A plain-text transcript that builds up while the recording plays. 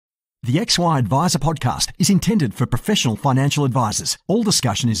The XY Advisor podcast is intended for professional financial advisors. All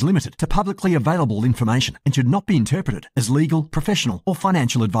discussion is limited to publicly available information and should not be interpreted as legal, professional or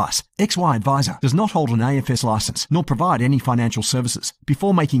financial advice. XY Advisor does not hold an AFS license nor provide any financial services.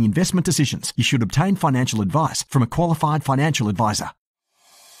 Before making investment decisions, you should obtain financial advice from a qualified financial advisor.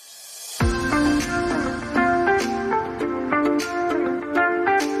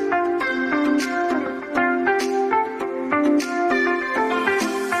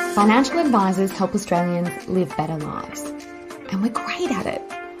 Financial advisors help Australians live better lives, and we're great at it.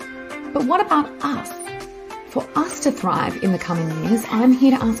 But what about us? For us to thrive in the coming years, I'm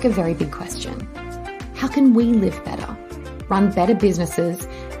here to ask a very big question. How can we live better, run better businesses,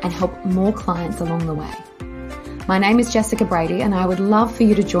 and help more clients along the way? My name is Jessica Brady, and I would love for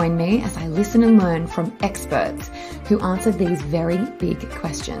you to join me as I listen and learn from experts who answer these very big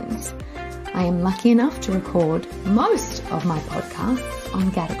questions. I am lucky enough to record most of my podcasts on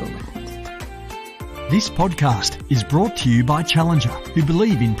Gadigal land. This podcast is brought to you by Challenger, who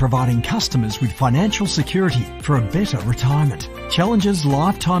believe in providing customers with financial security for a better retirement. Challenger's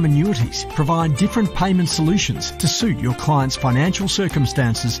lifetime annuities provide different payment solutions to suit your client's financial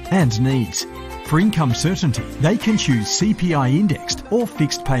circumstances and needs. For income certainty, they can choose CPI indexed or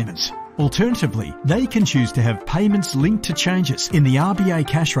fixed payments. Alternatively, they can choose to have payments linked to changes in the RBA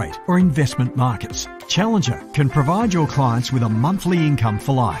cash rate or investment markets. Challenger can provide your clients with a monthly income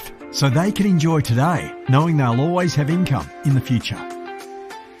for life, so they can enjoy today, knowing they'll always have income in the future.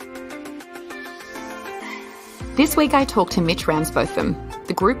 This week I talked to Mitch Ramsbotham,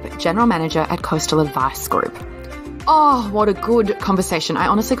 the Group General Manager at Coastal Advice Group. Oh, what a good conversation. I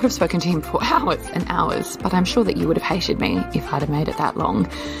honestly could have spoken to him for hours and hours, but I'm sure that you would have hated me if I'd have made it that long.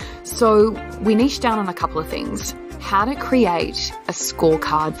 So we niched down on a couple of things. How to create a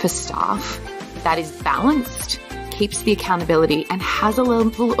scorecard for staff that is balanced, keeps the accountability, and has a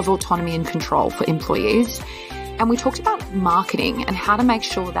level of autonomy and control for employees. And we talked about marketing and how to make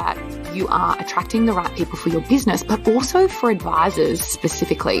sure that you are attracting the right people for your business, but also for advisors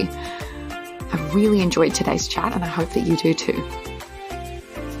specifically. I really enjoyed today's chat, and I hope that you do too.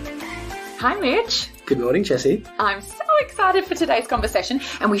 Hi, Mitch. Good morning, Jessie. I'm so excited for today's conversation,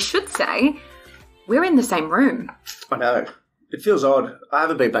 and we should say we're in the same room. I know. It feels odd. I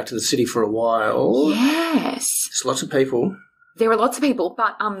haven't been back to the city for a while. Yes. There's lots of people. There are lots of people,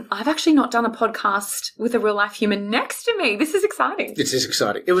 but I've actually not done a podcast with a real-life human next to me. This is exciting. This is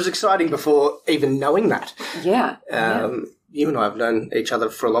exciting. It was exciting before even knowing that. Yeah. You and I have known each other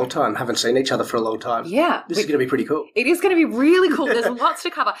for a long time, haven't seen each other for a long time. Yeah. This is going to be pretty cool. It is going to be really cool. There's lots to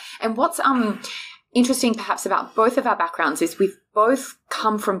cover. And what's interesting perhaps about both of our backgrounds is we've both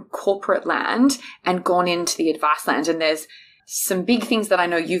come from corporate land and gone into the advice land. And there's some big things that I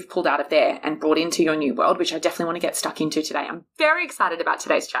know you've pulled out of there and brought into your new world, which I definitely want to get stuck into today. I'm very excited about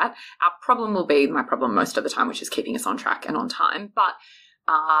today's chat. Our problem will be my problem most of the time, which is keeping us on track and on time. But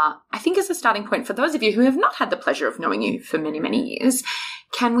I think as a starting point, for those of you who have not had the pleasure of knowing you for many, many years,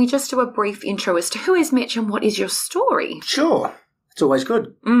 can we just do a brief intro as to who is Mitch and what is your story? Sure. It's always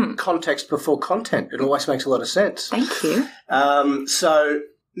good. Context before content. It always makes a lot of sense. Thank you. So,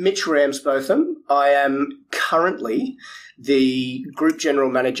 Mitch Ramsbotham. I am currently the Group General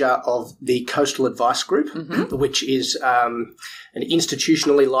Manager of the Coastal Advice Group, which is an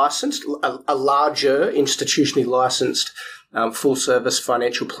institutionally licensed, a larger institutionally licensed full-service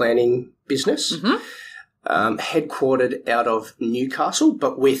financial planning business, headquartered out of Newcastle,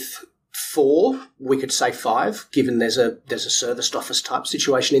 but with we could say 5, given there's a serviced office type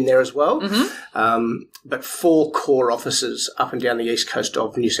situation in there as well. But 4 core offices up and down the east coast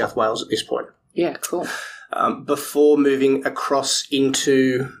of New South Wales at this point. Yeah, cool. Before moving across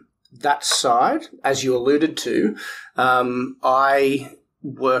into that side, as you alluded to, I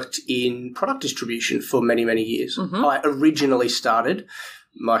worked in product distribution for many, many years. I originally started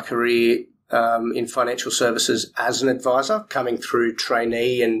my career in financial services as an advisor, coming through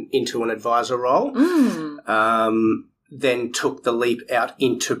trainee and into an advisor role. Then took the leap out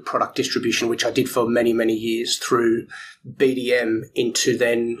into product distribution, which I did for many, many years through BDM into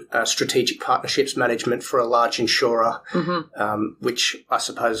then strategic partnerships management for a large insurer, which I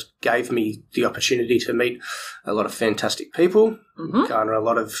suppose gave me the opportunity to meet a lot of fantastic people, garner a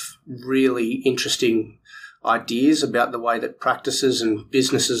lot of really interesting ideas about the way that practices and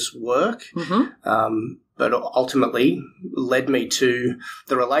businesses work, but ultimately led me to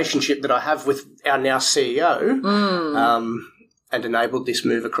the relationship that I have with our now CEO, and enabled this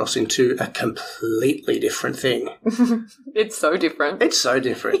move across into a completely different thing. It's so different. It's so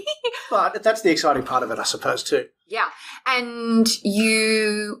different. But that's the exciting part of it, I suppose, too. Yeah. And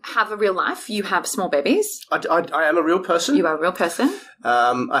you have a real life. You have small babies. I am a real person. You are a real person.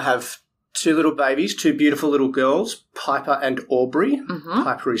 I have 2 little babies, 2 beautiful little girls, Piper and Aubrey. Mm-hmm.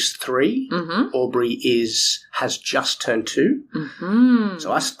 Piper is 3. Mm-hmm. Aubrey has just turned 2. Mm-hmm.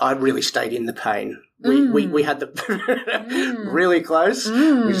 So I really stayed in the pain. We had the really close.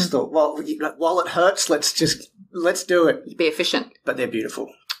 We just thought, well, while it hurts, let's do it. Be efficient. But they're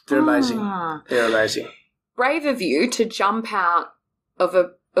beautiful. They're amazing. They're amazing. Brave of you to jump out of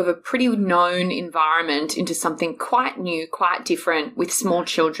a pretty known environment into something quite new, quite different with small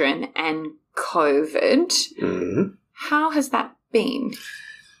children and COVID. Mm-hmm. How has that been?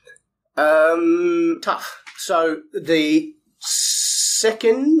 Tough. So the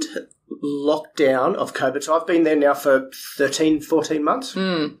second lockdown of COVID, so I've been there now for 13, 14 months.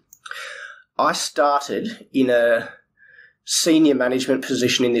 I started in a senior management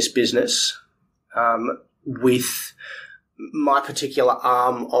position in this business with my particular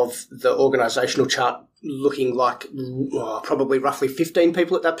arm of the organisational chart looking like probably roughly 15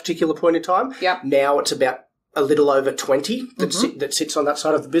 people at that particular point in time. Yep. Now it's about a little over 20 that sits on that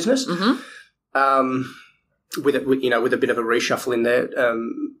side of the business. Mm-hmm. With a bit of a reshuffle in there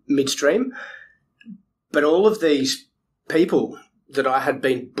midstream. But all of these people that I had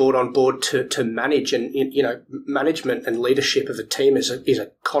been brought on board to manage, and management and leadership of a team is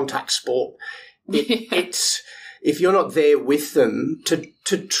a contact sport. It's if you're not there with them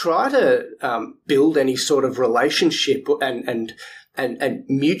to try to build any sort of relationship and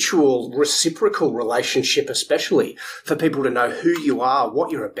mutual reciprocal relationship, especially for people to know who you are,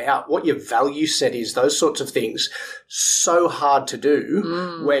 what you're about, what your value set is, those sorts of things. So hard to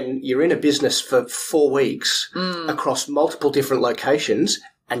do when you're in a business for 4 weeks across multiple different locations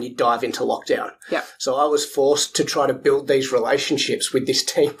and you dive into lockdown. Yeah. So I was forced to try to build these relationships with this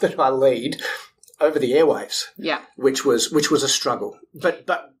team that I lead over the airwaves. Yeah. Which was a struggle. But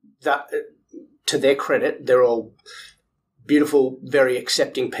that, to their credit, they're all beautiful, very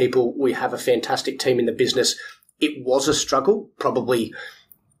accepting people. We have a fantastic team in the business. It was a struggle, probably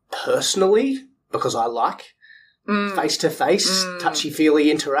personally, because I like face-to-face,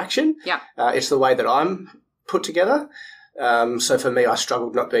 touchy-feely interaction. Yeah. It's the way that I'm put together. So for me, I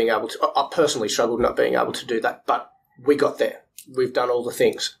personally struggled not being able to do that. But we got there. We've done all the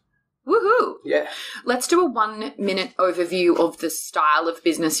things. Woohoo! Yeah. Let's do a 1-minute overview of the style of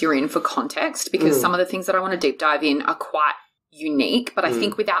business you're in for context, because some of the things that I want to deep dive in are quite unique, but I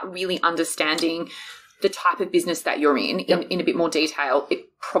think without really understanding the type of business that you're in a bit more detail, it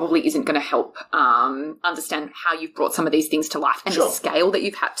probably isn't going to help understand how you've brought some of these things to life and the scale that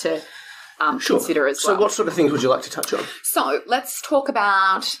you've had to consider as well. So what sort of things would you like to touch on? So let's talk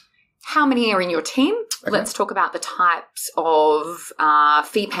about how many are in your team. Okay. Let's talk about the types of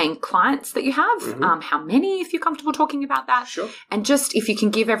fee-paying clients that you have. How many, if you're comfortable talking about that. Sure. And just if you can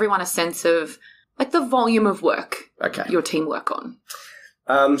give everyone a sense of like the volume of work your team work on.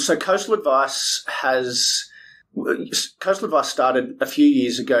 So Coastal Advice started a few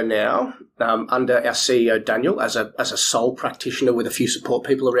years ago now under our CEO, Daniel, as a sole practitioner with a few support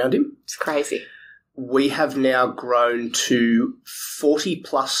people around him. It's crazy. We have now grown to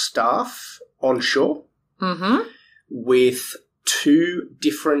 40-plus staff onshore with 2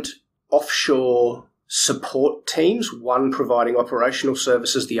 different offshore support teams, one providing operational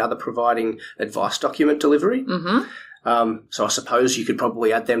services, the other providing advice document delivery. So I suppose you could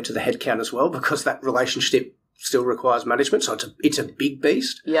probably add them to the headcount as well, because that relationship still requires management. So it's a big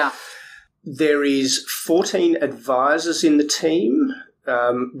beast. Yeah. There is 14 advisors in the team,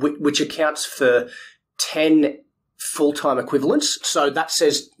 which accounts for 10 full-time equivalents. So that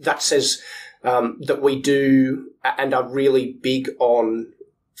says that we do and are really big on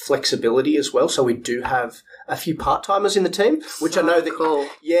flexibility as well. So we do have a few part-timers in the team, which I know that,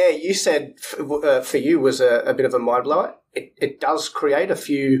 you said for you was a bit of a mind blower. It does create a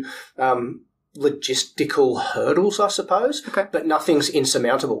few logistical hurdles, I suppose, but nothing's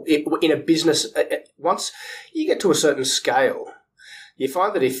insurmountable. In a business, once you get to a certain scale, you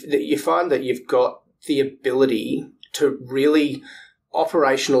find that you've got the ability to really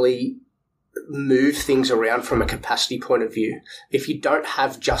operationally move things around from a capacity point of view. If you don't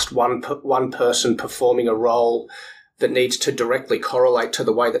have just one person performing a role that needs to directly correlate to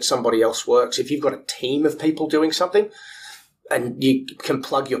the way that somebody else works, if you've got a team of people doing something and you can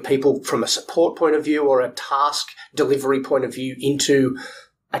plug your people from a support point of view or a task delivery point of view into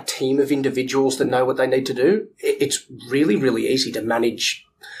a team of individuals that know what they need to do, it's really, really easy to manage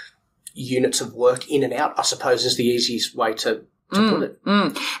units of work in and out, I suppose, is the easiest way to to put it.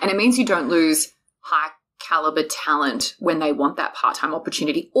 And it means you don't lose high caliber talent when they want that part-time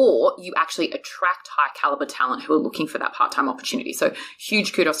opportunity, or you actually attract high caliber talent who are looking for that part-time opportunity. So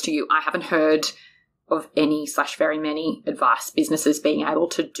huge kudos to you. I haven't heard of any / very many advice businesses being able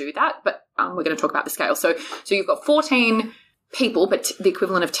to do that, but we're going to talk about the scale. So you've got 14 people, but the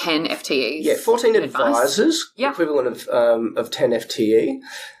equivalent of 10 FTEs. Yeah, 14 advisors, equivalent of 10 FTE.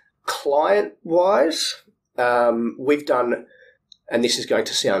 Client-wise, we've done, and this is going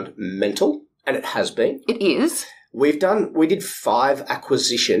to sound mental, and it has been. It is. We did 5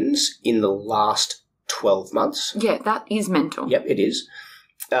 acquisitions in the last 12 months. Yeah, that is mental. Yep, it is.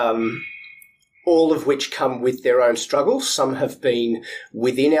 All of which come with their own struggles. Some have been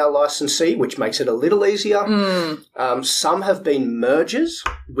within our licensee, which makes it a little easier. Some have been mergers,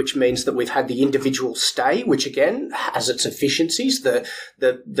 which means that we've had the individual stay, which again has its efficiencies.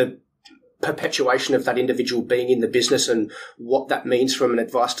 The perpetuation of that individual being in the business and what that means from an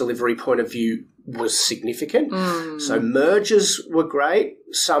advice delivery point of view was significant. So mergers were great.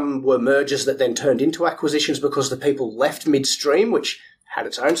 Some were mergers that then turned into acquisitions because the people left midstream, which had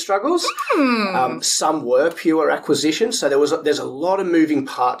its own struggles. Some were pure acquisitions. So there's a lot of moving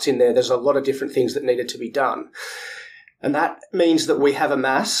parts in there. There's a lot of different things that needed to be done. And that means that we have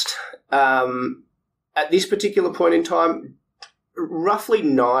amassed, at this particular point in time, roughly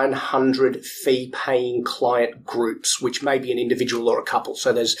 900 fee-paying client groups, which may be an individual or a couple.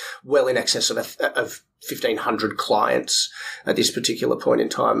 So there's well in excess of 1,500 clients at this particular point in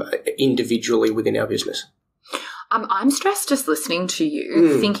time individually within our business. I'm stressed just listening to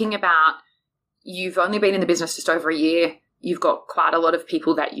you, thinking about you've only been in the business just over a year. You've got quite a lot of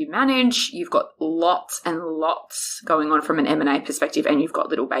people that you manage. You've got lots and lots going on from an M&A perspective, and you've got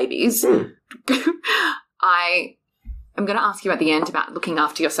little babies. I am going to ask you at the end about looking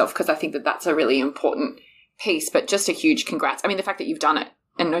after yourself because I think that that's a really important piece, but just a huge congrats. I mean, the fact that you've done it,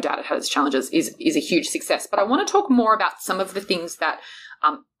 and no doubt it has challenges, is a huge success. But I want to talk more about some of the things that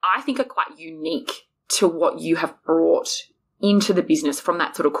I think are quite unique to what you have brought into the business from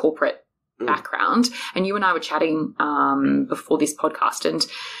that sort of corporate background. And you and I were chatting before this podcast, and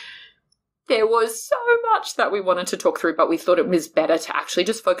there was so much that we wanted to talk through, but we thought it was better to actually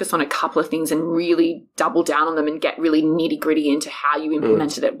just focus on a couple of things and really double down on them and get really nitty-gritty into how you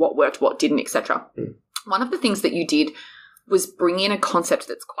implemented it, what worked, what didn't, etc. One of the things that you did was bring in a concept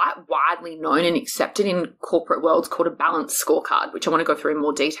that's quite widely known and accepted in corporate worlds called a balanced scorecard, which I want to go through in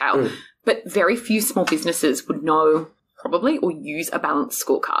more detail. But very few small businesses would know probably or use a balanced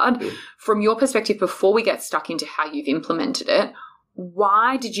scorecard. From your perspective, before we get stuck into how you've implemented it,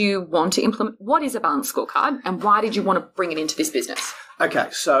 why did you want to implement, what is a balanced scorecard, and why did you want to bring it into this business? Okay,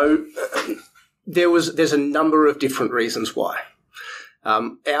 so there's a number of different reasons why.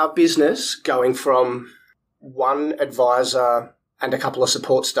 Our business, going from one advisor and a couple of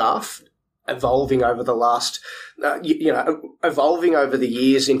support staff, evolving over the last, evolving over the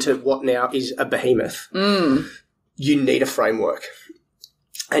years into what now is a behemoth. You need a framework.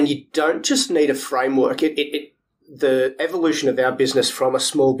 And you don't just need a framework. The evolution of our business from a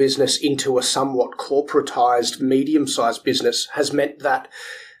small business into a somewhat corporatized, medium-sized business has meant that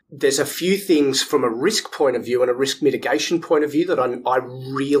there's a few things from a risk point of view and a risk mitigation point of view that I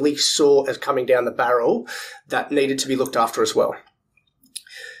really saw as coming down the barrel that needed to be looked after as well.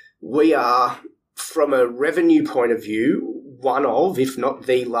 We are, from a revenue point of view, one of, if not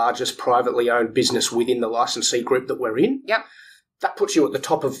the largest privately owned business within the licensee group that we're in. Yep. That puts you at the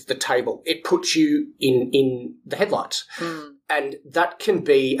top of the table. It puts you in the headlights. And that can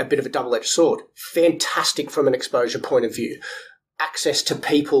be a bit of a double-edged sword. Fantastic from an exposure point of view. Access to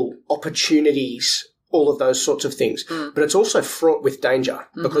people, opportunities, all of those sorts of things. But it's also fraught with danger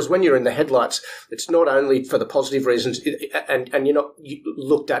because when you're in the headlights, it's not only for the positive reasons and you're not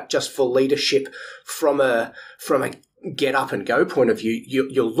looked at just for leadership from a get up and go point of view.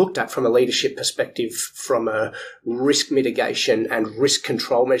 You're looked at from a leadership perspective, from a risk mitigation and risk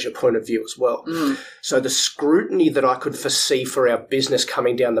control measure point of view as well. So the scrutiny that I could foresee for our business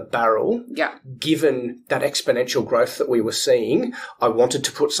coming down the barrel, given that exponential growth that we were seeing, I wanted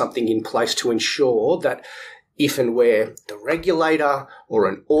to put something in place to ensure that if and where the regulator or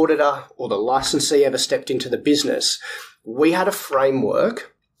an auditor or the licensee ever stepped into the business, we had a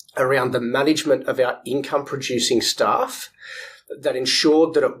framework around the management of our income-producing staff that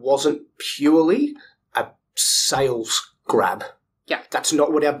ensured that it wasn't purely a sales grab. Yeah. That's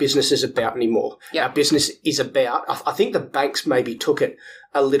not what our business is about anymore. Yeah. Our business is about, I think the banks maybe took it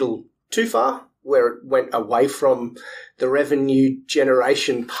a little too far, where it went away from the revenue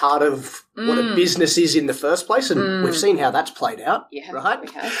generation part of what a business is in the first place, and we've seen how that's played out, right?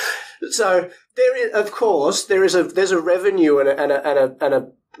 Okay. So there is, of course, there's a revenue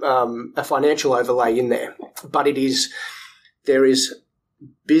and a financial overlay in there, but there is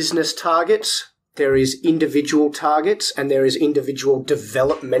business targets, there is individual targets, and there is individual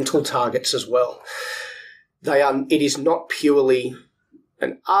developmental targets as well. It is not purely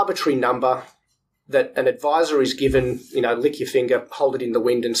an arbitrary number that an advisor is given, lick your finger, hold it in the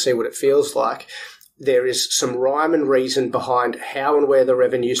wind and see what it feels like. There is some rhyme and reason behind how and where the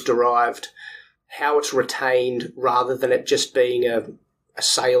revenue is derived, how it's retained, rather than it just being a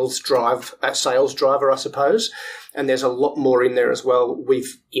sales driver, I suppose. And there's a lot more in there as well.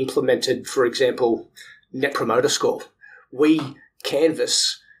 We've implemented, for example, Net Promoter Score. We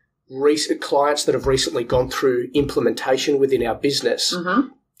canvass recent clients that have recently gone through implementation within our business,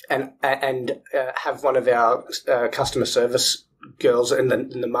 and have one of our customer service girls and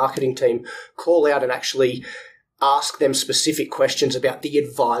the marketing team call out and actually ask them specific questions about the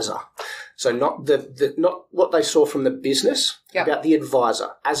advisor. So not not what they saw from the business, about the advisor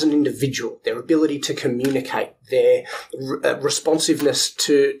as an individual, their ability to communicate, their responsiveness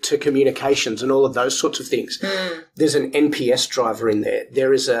to communications and all of those sorts of things. There's an NPS driver in there.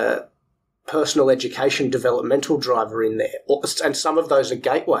 There is a personal education developmental driver in there. And some of those are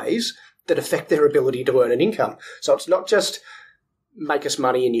gateways that affect their ability to earn an income. So it's not just make us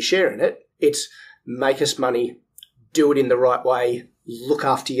money and you share in it. It's make us money, do it in the right way, look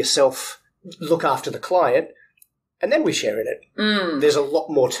after yourself, look after the client, and then we share in it. There's a lot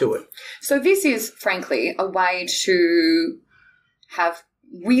more to it. So this is, frankly, a way to have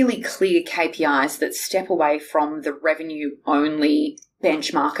really clear KPIs that step away from the revenue-only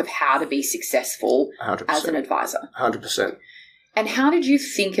benchmark of how to be successful 100%. As an advisor. 100%. And how did you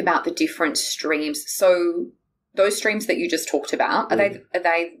think about the different streams? So those streams that you just talked about, are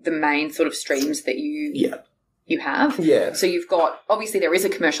they the main sort of streams that you have? Yeah. So you've got, obviously there is a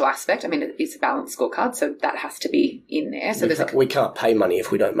commercial aspect. I mean, it's a balanced scorecard, so that has to be in there. So we can't pay money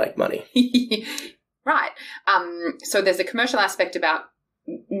if we don't make money. Right. So there's a commercial aspect about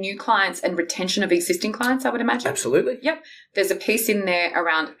new clients and retention of existing clients, I would imagine. Absolutely. Yep. There's a piece in there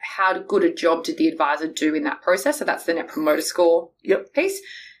around how good a job did the advisor do in that process. So that's the Net Promoter Score piece.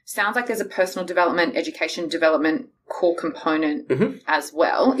 Sounds like there's a personal development, education development core component as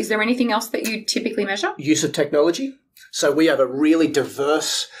well. Is there anything else that you typically measure? Use of technology. So we have a really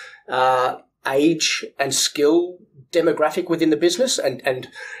diverse age and skill demographic within the business, and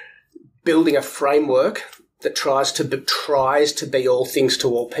building a framework that tries to be all things to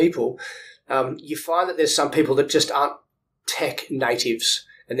all people. You find that there's some people that just aren't tech natives,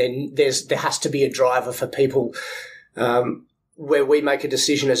 and then there has to be a driver for people where we make a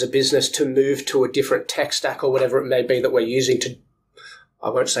decision as a business to move to a different tech stack or whatever it may be that we're using to,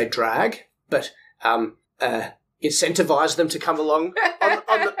 I won't say drag, but incentivize them to come along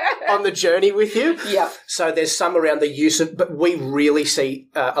on the journey with you. Yeah. So there's some around the use of, but we really see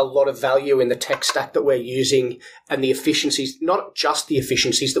a lot of value in the tech stack that we're using and the efficiencies, not just the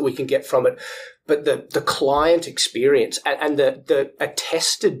efficiencies that we can get from it, but the client experience and the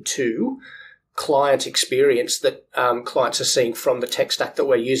attested to client experience that clients are seeing from the tech stack that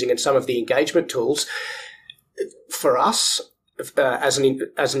we're using and some of the engagement tools. For us, as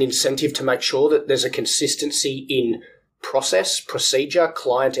an incentive to make sure that there's a consistency in process, procedure,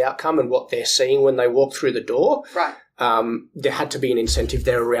 client outcome, and what they're seeing when they walk through the door. Right. There had to be an incentive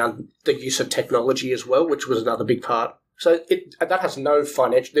there around the use of technology as well, which was another big part. So that has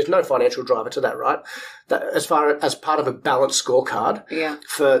there's no financial driver to that, right? That as part of a balanced scorecard,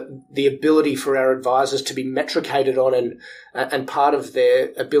 for the ability for our advisors to be metricated on and part of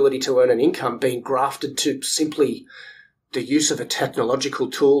their ability to earn an income being grafted to simply the use of a technological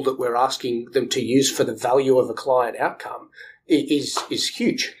tool that we're asking them to use for the value of a client outcome is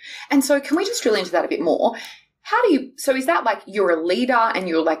huge. And so can we just drill into that a bit more? So is that like you're a leader and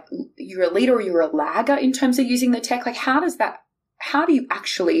you're a leader or you're a lagger in terms of using the tech? Like how do you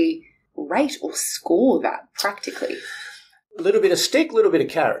actually rate or score that practically? A little bit of stick, a little bit of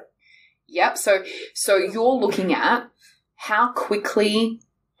carrot. Yep. So you're looking at how quickly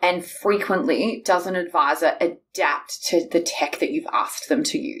and frequently does an advisor adapt to the tech that you've asked them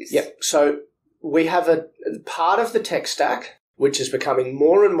to use? Yep. So we have a part of the tech stack, which is becoming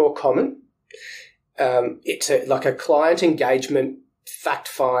more and more common. It's like a client engagement, fact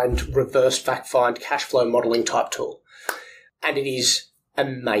find, reverse fact find, cash flow modeling type tool. And it is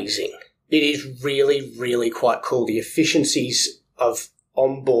amazing. It is really, really quite cool. The efficiencies of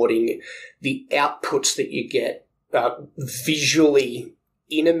onboarding, the outputs that you get visually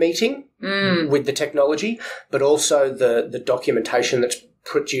in a meeting with the technology, but also the documentation that's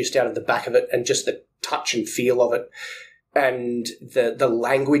produced out of the back of it and just the touch and feel of it. and the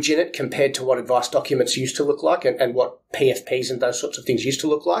language in it compared to what advice documents used to look like and what PFPs and those sorts of things used to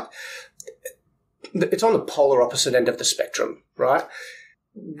look like, it's on the polar opposite end of the spectrum, right?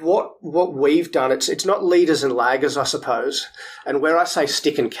 What we've done, it's not leaders and laggers, I suppose. And where I say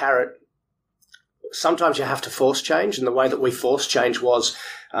stick and carrot, sometimes you have to force change. And the way that we force change was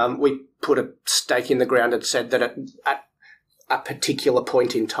we put a stake in the ground and said that at a particular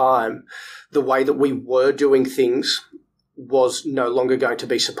point in time, the way that we were doing things was no longer going to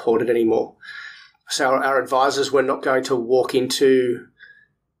be supported anymore. So our advisors were not going to walk into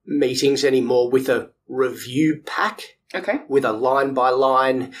meetings anymore with a review pack, with a line by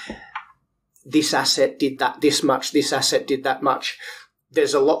line, this asset did that this much, this asset did that much.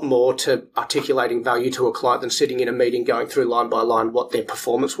 There's a lot more to articulating value to a client than sitting in a meeting going through line by line what their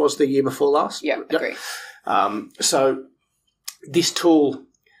performance was the year before last. Yeah, agree. So this tool,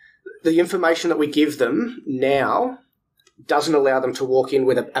 the information that we give them now doesn't allow them to walk in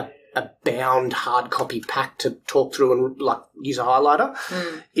with a bound hard copy pack to talk through and like use a highlighter.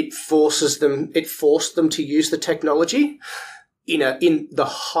 It forced them to use the technology in the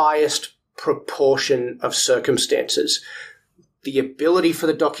highest proportion of circumstances. The ability for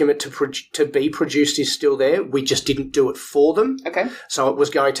the document to be produced is still there. We just didn't do it for them. Okay. So it was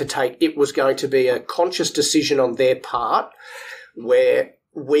going to be a conscious decision on their part where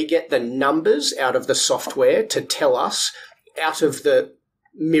we get the numbers out of the software to tell us out of the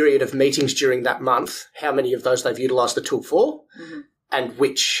myriad of meetings during that month, how many of those they've utilised the tool for, and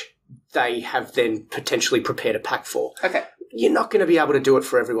which they have then potentially prepared a pack for. Okay. You're not going to be able to do it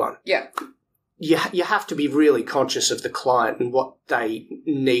for everyone. Yeah. You have to be really conscious of the client and what they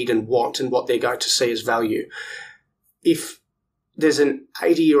need and want and what they're going to see as value. If there's an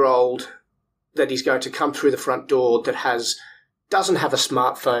 80-year-old that is going to come through the front door that doesn't have a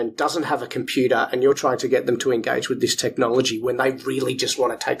smartphone, doesn't have a computer, and you're trying to get them to engage with this technology when they really just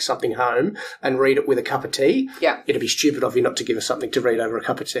want to take something home and read it with a cup of tea, it'd be stupid of you not to give us something to read over a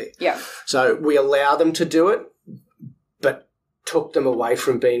cup of tea. Yeah. So we allow them to do it, but took them away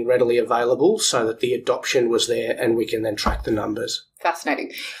from being readily available so that the adoption was there and we can then track the numbers.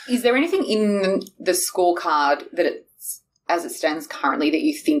 Fascinating. Is there anything in the scorecard that as it stands currently that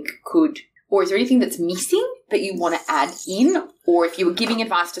you think could, or is there anything that's missing that you want to add in? Or if you were giving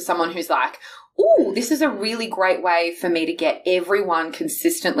advice to someone who's like, oh, this is a really great way for me to get everyone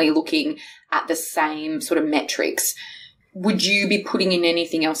consistently looking at the same sort of metrics, would you be putting in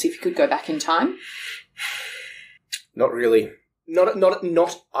anything else if you could go back in time? Not really.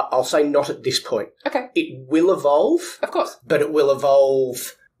 I'll say not at this point. Okay. It will evolve. Of course. But it will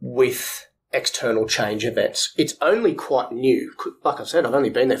evolve with external change events. It's only quite new. Like I said, I've only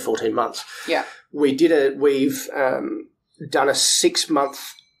been there 14 months. Yeah. We've done a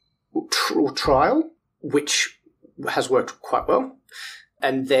 6-month trial, which has worked quite well.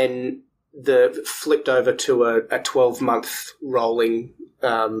 And then flipped over to a 12-month rolling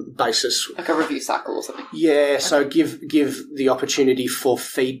basis. Like a review cycle or something. Yeah, okay. So give the opportunity for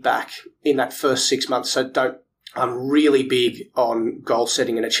feedback in that first 6 months. So I'm really big on goal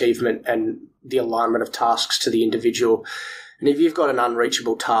setting and achievement and the alignment of tasks to the individual. And if you've got an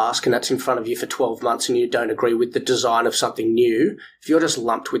unreachable task and that's in front of you for 12 months and you don't agree with the design of something new, if you're just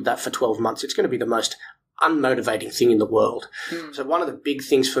lumped with that for 12 months, it's going to be the most unmotivating thing in the world. So one of the big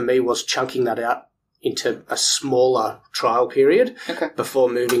things for me was chunking that out into a smaller trial period before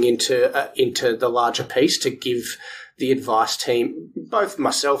moving into the larger piece to give the advice team, both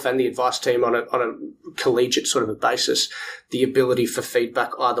myself and the advice team on a collegiate sort of a basis, the ability for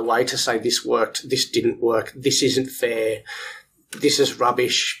feedback either way to say this worked, this didn't work, this isn't fair, this is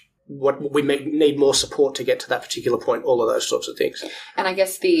rubbish, what we need more support to get to that particular point, all of those sorts of things. And I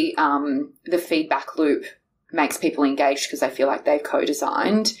guess the feedback loop makes people engaged because they feel like they've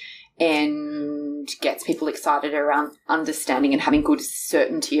co-designed and gets people excited around understanding and having good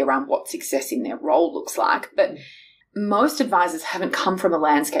certainty around what success in their role looks like. But most advisors haven't come from a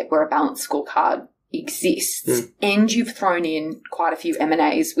landscape where a balanced scorecard exists. And you've thrown in quite a few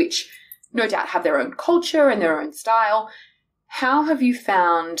M&As which no doubt have their own culture and their own style. How have you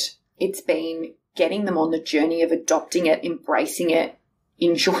found it's been getting them on the journey of adopting it, embracing it,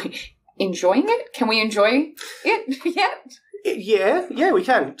 enjoying it? Can we enjoy it yet? Yeah, we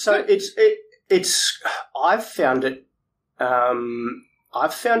can. So it's I've found it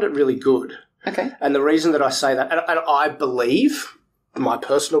really good. Okay. And the reason that I say that, and I believe, my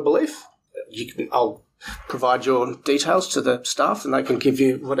personal belief, I'll provide your details to the staff and they can give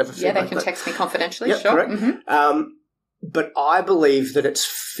you whatever feedback. Yeah, they can text me confidentially. Yeah, sure. Correct. But I believe that it's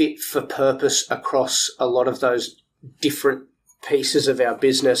fit for purpose across a lot of those different pieces of our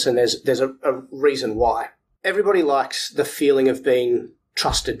business, and there's a reason why. everybody likes the feeling of being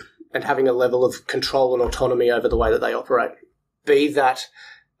trusted and having a level of control and autonomy over the way that they operate. Be that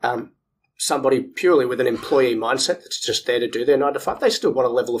somebody purely with an employee mindset that's just there to do their 9 to 5, they still want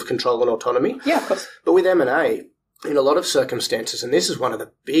a level of control and autonomy. Yeah, of course. But with M&A, in a lot of circumstances, and this is one of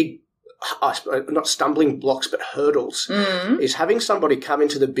the big, not stumbling blocks, but hurdles, is having somebody come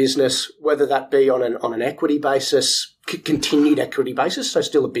into the business, whether that be on an equity basis, continued equity basis, so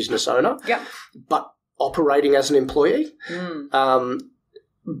still a business owner, but operating as an employee.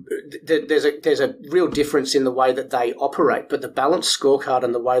 There's a real difference in the way that they operate, but the balanced scorecard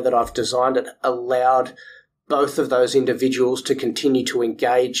and the way that I've designed it allowed both of those individuals to continue to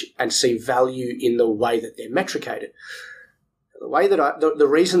engage and see value in the way that they're metricated. The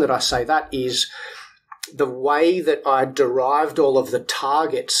reason that I say that is the way that I derived all of the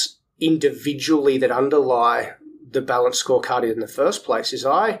targets individually that underlie the balanced scorecard in the first place is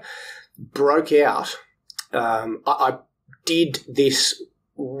I broke out. I did this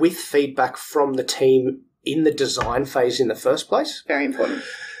with feedback from the team in the design phase in the first place. Very important.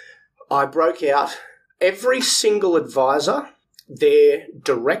 I broke out every single advisor, their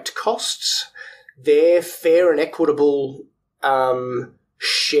direct costs, their fair and equitable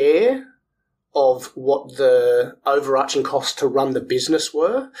share of what the overarching costs to run the business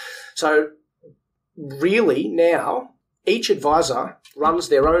were. So really now each advisor runs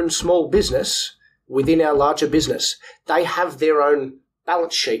their own small business within our larger business. They have their own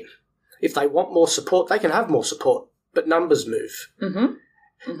balance sheet. If they want more support, they can have more support, but numbers move.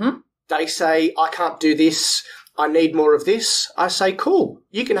 They say, I can't do this, I need more of this. I say, cool,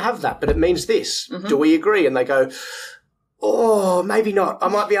 you can have that, but it means this. Do we agree? And they go, oh, maybe not. I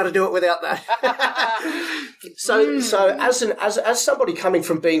might be able to do it without that. So as somebody coming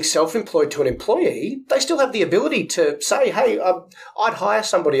from being self-employed to an employee, they still have the ability to say, hey, I'd hire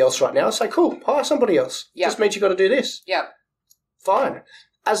somebody else right now. I say, cool, hire somebody else. Just means you've got to do this. Fine.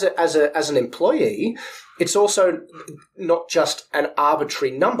 As an employee, it's also not just an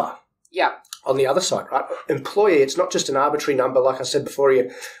arbitrary number. On the other side, right? Employee, it's not just an arbitrary number. Like I said before, you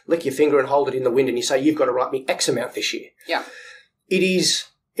lick your finger and hold it in the wind and you say, you've got to write me X amount this year. It is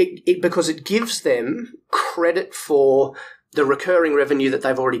because it gives them credit for the recurring revenue that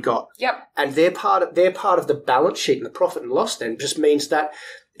they've already got. And they're part of the balance sheet, and the profit and loss then just means that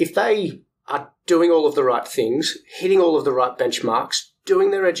if they are doing all of the right things, hitting all of the right benchmarks, doing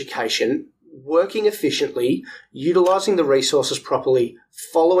their education, working efficiently, utilising the resources properly,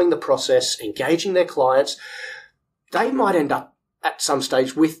 following the process, engaging their clients, they might end up at some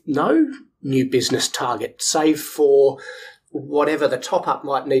stage with no new business target, save for whatever the top-up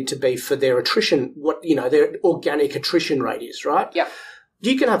might need to be for their attrition, their organic attrition rate is, right?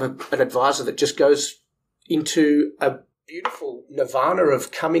 You can have an advisor that just goes into a beautiful nirvana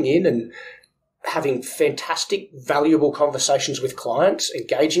of coming in and having fantastic, valuable conversations with clients,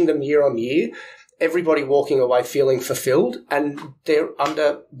 engaging them year on year, everybody walking away feeling fulfilled, and they're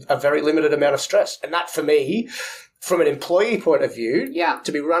under a very limited amount of stress. And that, for me, from an employee point of view,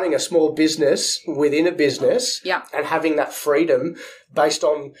 to be running a small business within a business and having that freedom based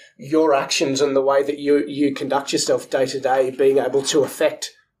on your actions and the way that you conduct yourself day to day, being able to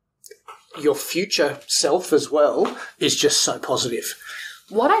affect your future self as well, is just so positive.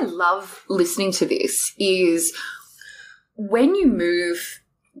 What I love listening to this is when you move,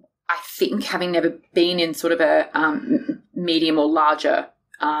 I think, having never been in sort of a medium or larger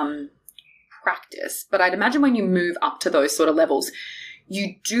practice, but I'd imagine when you move up to those sort of levels,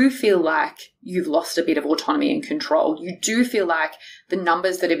 you do feel like you've lost a bit of autonomy and control. You do feel like the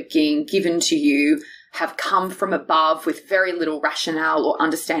numbers that are being given to you have come from above with very little rationale or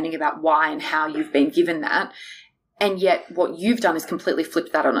understanding about why and how you've been given that. And yet what you've done is completely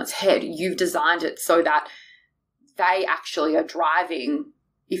flipped that on its head. You've designed it so that they actually are driving,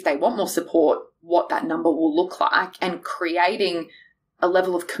 if they want more support, what that number will look like, and creating a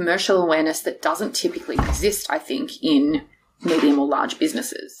level of commercial awareness that doesn't typically exist, I think, in medium or large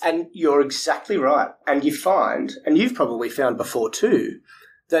businesses. And you're exactly right. And you find, and you've probably found before too,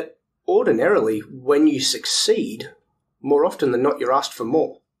 that ordinarily when you succeed, more often than not, you're asked for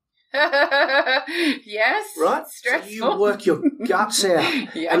more. Yes. Right? Stressful. So you work your guts out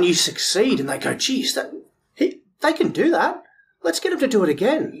and you succeed, and they go, geez, they can do that. Let's get them to do it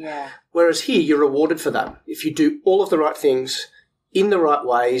again. Whereas here, you're rewarded for that. If you do all of the right things in the right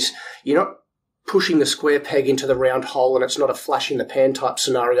ways, you're not pushing the square peg into the round hole, and it's not a flash in the pan type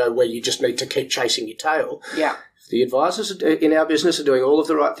scenario where you just need to keep chasing your tail. If the advisors in our business are doing all of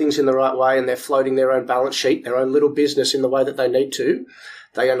the right things in the right way, and they're floating their own balance sheet, their own little business in the way that they need to,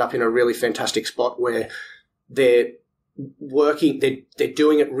 they end up in a really fantastic spot where they're they're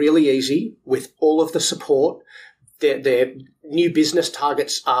doing it really easy with all of the support. Their new business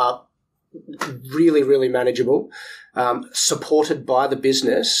targets are really, really manageable, supported by the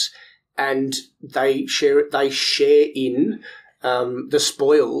business, and they share in the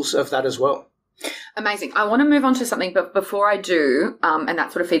spoils of that as well. Amazing. I want to move on to something, but before I do, and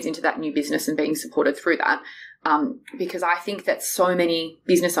that sort of feeds into that new business and being supported through that, because I think that so many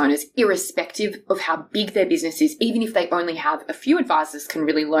business owners, irrespective of how big their business is, even if they only have a few advisors, can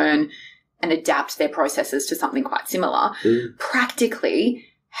really learn and adapt their processes to something quite similar. Practically,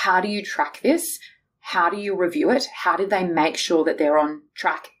 how do you track this? How do you review it? How do they make sure that they're on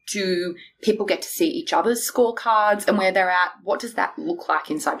track? Do people get to see each other's scorecards and where they're at? What does that look like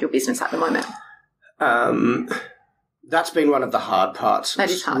inside your business at the moment? That's been one of the hard parts. That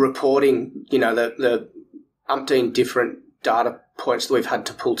is hard. Reporting, the umpteen different data points that we've had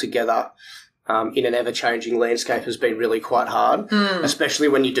to pull together in an ever-changing landscape has been really quite hard, especially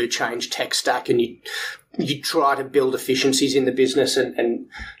when you do change tech stack and you try to build efficiencies in the business and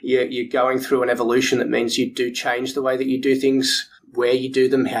you're going through an evolution that means you do change the way that you do things, where you do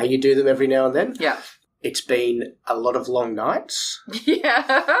them, how you do them every now and then. Yeah. It's been a lot of long nights.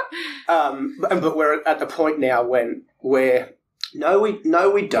 Yeah. But we're at the point now where no,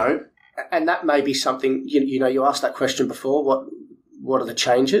 we don't. And that may be something, you asked that question before, what are the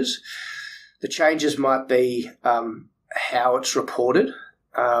changes? The changes might be how it's reported.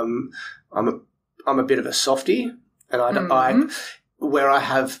 I'm a bit of a softie, and where I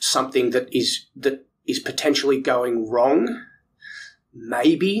have something that is potentially going wrong,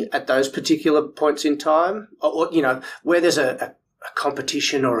 maybe at those particular points in time, or where there's a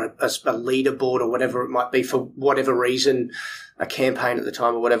competition or a leaderboard or whatever it might be for whatever reason, a campaign at the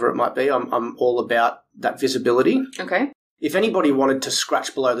time or whatever it might be. I'm all about that visibility. Okay. If anybody wanted to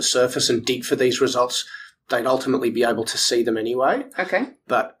scratch below the surface and dig for these results, they'd ultimately be able to see them anyway. Okay.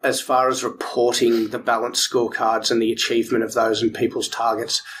 But as far as reporting the balanced scorecards and the achievement of those and people's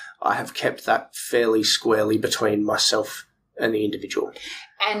targets, I have kept that fairly squarely between myself and the individual.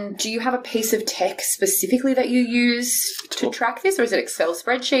 And do you have a piece of tech specifically that you use to track this, or is it Excel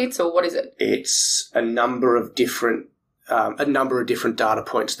spreadsheets, or what is it? It's a number of different data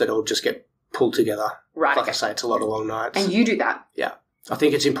points that all just get pulled together. Right. Like I say, it's a lot of long nights. And you do that? Yeah. I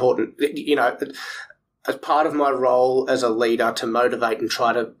think it's important, as part of my role as a leader, to motivate and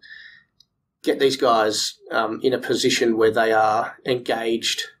try to get these guys in a position where they are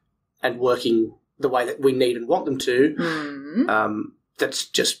engaged and working the way that we need and want them to. That's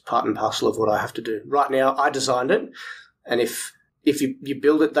just part and parcel of what I have to do. Right now, I designed it, and if you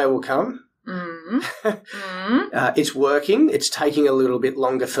build it, they will come. It's working. It's taking a little bit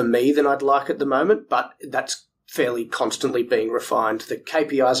longer for me than I'd like at the moment, but that's fairly constantly being refined. The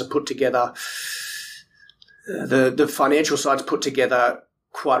KPIs are put together. The financial side's put together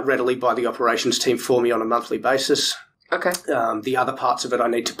quite readily by the operations team for me on a monthly basis. Okay. The other parts of it I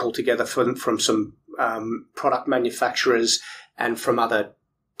need to pull together from some product manufacturers and from other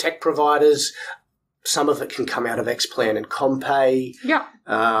tech providers. Some of it can come out of Xplan and ComPay. Yeah.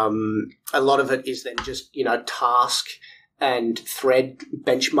 A lot of it is then just, task and thread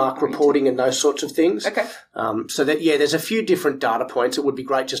benchmark reporting and those sorts of things. Okay. So that, there's a few different data points. It would be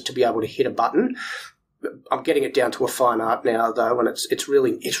great just to be able to hit a button. I'm getting it down to a fine art now, though, and it's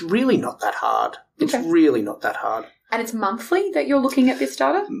really not that hard. It's really not that hard. And it's monthly that you're looking at this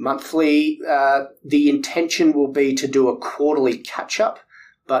data? Monthly. The intention will be to do a quarterly catch-up,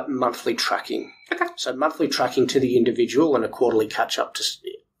 but monthly tracking. Okay. So monthly tracking to the individual and a quarterly catch-up,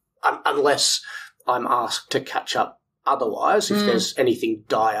 unless I'm asked to catch up otherwise. If there's anything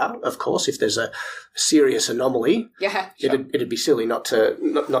dire, of course, if there's a serious anomaly, it'd be silly not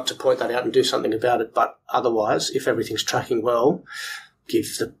to point that out and do something about it. But otherwise, if everything's tracking well,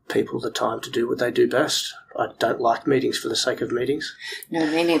 give the people the time to do what they do best. I don't like meetings for the sake of meetings. No,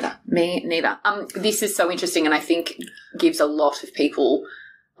 me neither. This is so interesting, and I think gives a lot of people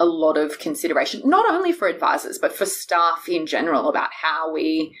a lot of consideration, not only for advisors, but for staff in general, about how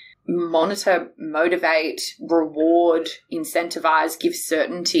we monitor, motivate, reward, incentivize, give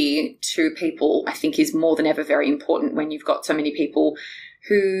certainty to people. I think is more than ever very important when you've got so many people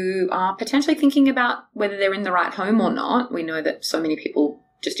who are potentially thinking about whether they're in the right home or not. We know that so many people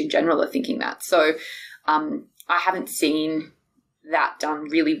just in general are thinking that. So I haven't seen that done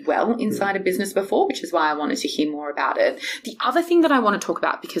really well inside a business before, which is why I wanted to hear more about it. The other thing that I want to talk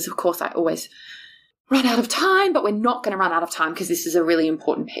about, because of course I always run out of time, but we're not going to run out of time because this is a really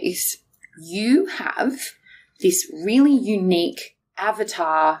important piece. You have this really unique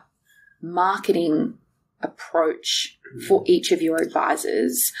avatar marketing approach for each of your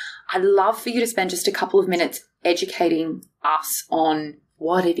advisors. I'd love for you to spend just a couple of minutes educating us on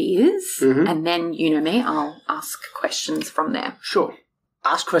what it is, and then, you know me, I'll ask questions from there. Sure.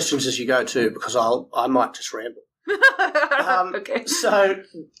 Ask questions as you go too, because I might just ramble. Okay. So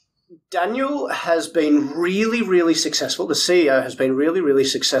Daniel has been really, really successful. The CEO has been really, really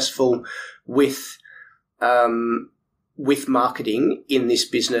successful with marketing in this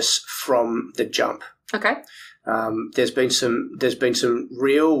business from the jump. Okay. There's been some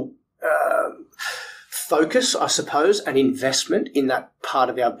real focus, I suppose, and investment in that part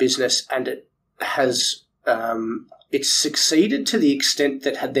of our business, and it has it's succeeded to the extent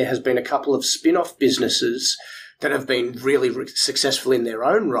that there has been a couple of spin-off businesses that have been really successful in their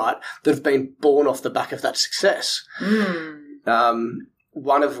own right that have been born off the back of that success.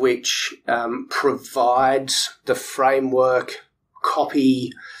 One of which provides the framework,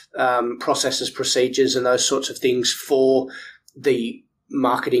 copy, processes, procedures, and those sorts of things for the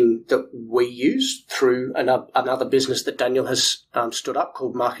marketing that we use through another business that Daniel has stood up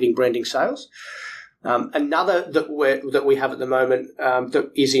called Marketing Branding Sales. Another that we have at the moment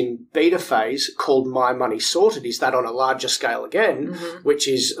that is in beta phase called My Money Sorted is that on a larger scale again, which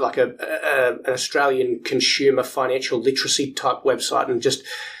is like an Australian consumer financial literacy type website and just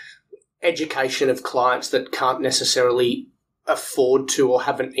education of clients that can't necessarily afford to or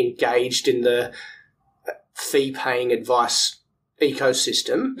haven't engaged in the fee-paying advice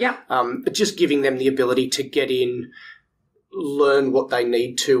ecosystem. Yeah. But just giving them the ability to get in, learn what they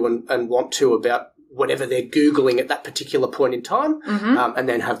need to and want to about whatever they're Googling at that particular point in time, and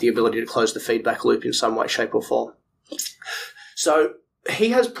then have the ability to close the feedback loop in some way, shape or form. So he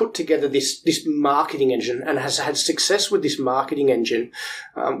has put together this marketing engine and has had success with this marketing engine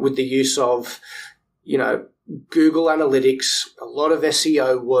with the use of, Google Analytics, a lot of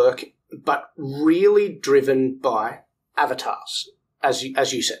SEO work, but really driven by avatars, as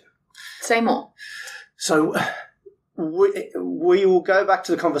you said. Say more. So we will go back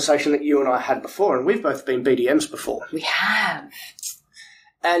to the conversation that you and I had before, and we've both been BDMs before. We have.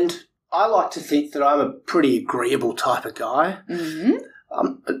 And I like to think that I'm a pretty agreeable type of guy.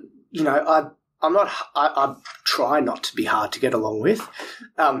 I try not to be hard to get along with.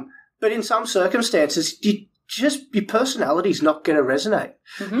 But in some circumstances, your personality is not going to resonate.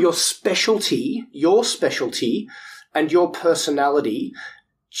 Your specialty and your personality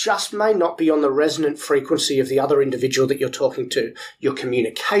just may not be on the resonant frequency of the other individual that you're talking to. Your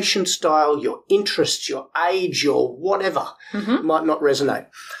communication style, your interests, your age, your whatever might not resonate.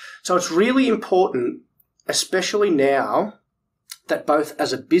 So it's really important, especially now, that both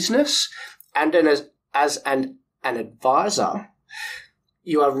as a business and as an advisor,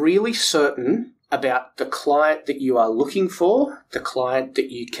 you are really certain about the client that you are looking for, the client that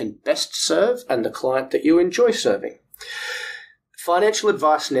you can best serve, and the client that you enjoy serving. Financial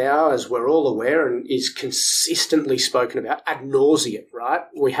advice now, as we're all aware, and is consistently spoken about ad nauseum, right?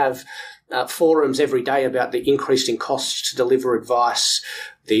 We have forums every day about the increasing costs to deliver advice,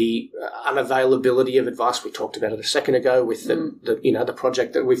 the unavailability of advice. We talked about it a second ago with the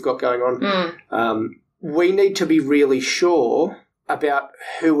project that we've got going on. We need to be really sure about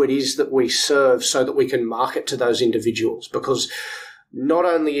who it is that we serve so that we can market to those individuals, because not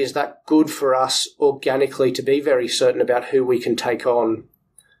only is that good for us organically to be very certain about who we can take on,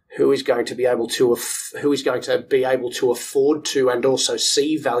 who is going to be able to afford to and also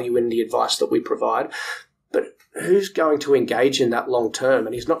see value in the advice that we provide, but who's going to engage in that long term,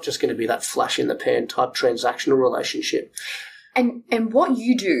 and is not just going to be that flash in the pan type transactional relationship. And what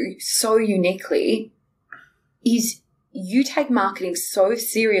you do so uniquely is you take marketing so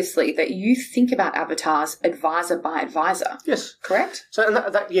seriously that you think about avatars advisor by advisor. Yes. Correct? So and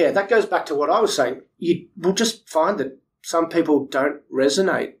that goes back to what I was saying. You will just find that some people don't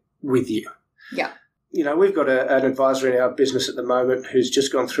resonate with you. Yeah. We've got an advisor in our business at the moment who's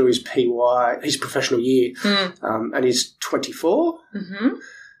just gone through his his professional year, and he's 24.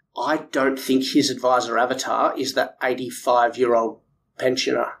 I don't think his advisor avatar is that 85-year-old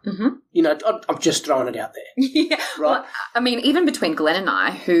pensioner. I'm just throwing it out there. Yeah. Right. Well, even between Glenn and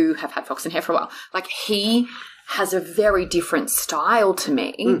I, who have had Fox and Hair for a while, he has a very different style to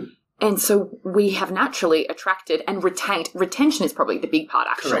me. And so we have naturally attracted and retained. Retention is probably the big part,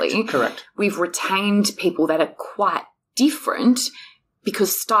 actually. Correct. We've retained people that are quite different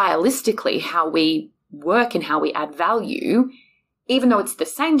because stylistically how we work and how we add value, even though it's the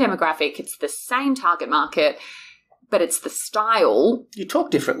same demographic, it's the same target market, but it's the style. You talk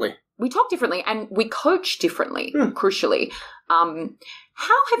differently. We talk differently and we coach differently, crucially.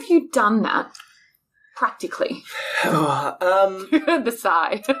 How have you done that practically? The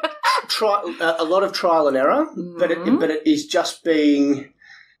sigh. A lot of trial and error, but it is just being,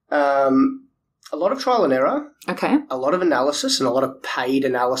 A lot of trial and error. Okay. A lot of analysis and a lot of paid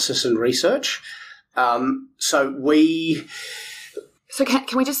analysis and research. So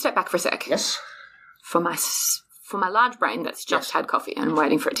can we just step back for a sec? Yes. For my large brain that's just had coffee and I'm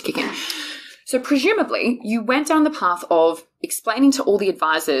waiting for it to kick in. So presumably you went down the path of explaining to all the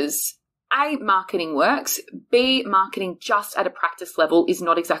advisors, A, marketing works, B, marketing just at a practice level is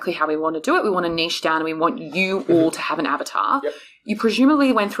not exactly how we want to do it. We want to niche down and we want you all to have an avatar. Yep. You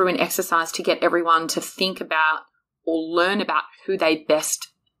presumably went through an exercise to get everyone to think about or learn about who they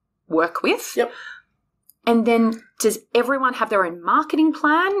best work with. Yep. And then does everyone have their own marketing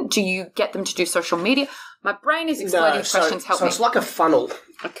plan? Do you get them to do social media? My brain is exploding with questions. Help me. So it's like a funnel.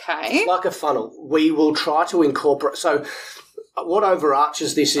 Okay. It's like a funnel. We will try to incorporate. So what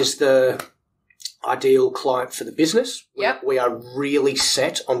overarches this is the ideal client for the business. Yep. We are really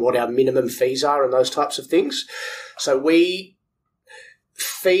set on what our minimum fees are and those types of things. So we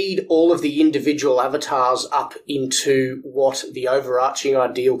feed all of the individual avatars up into what the overarching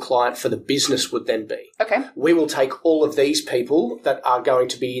ideal client for the business would then be. Okay. We will take all of these people that are going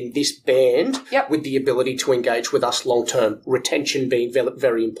to be in this band Yep. with the ability to engage with us long term, retention being very,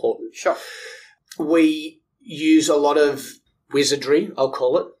 very important. Sure. We use a lot of wizardry, I'll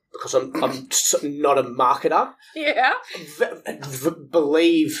call it, because I'm not a marketer. Yeah.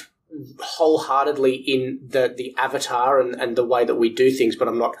 Believe wholeheartedly in the avatar and the way that we do things, but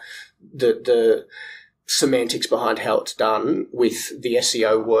I'm not the semantics behind how it's done with the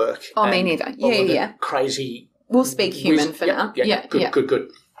SEO work. Oh, me neither. Yeah. Crazy. We'll speak human for now. Yeah. Good.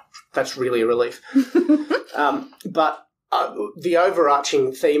 That's really a relief. But the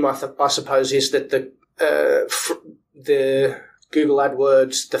overarching theme, I suppose, is that the Google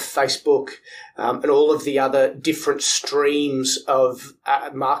AdWords, the Facebook, and all of the other different streams of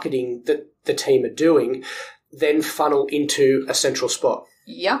marketing that the team are doing then funnel into a central spot.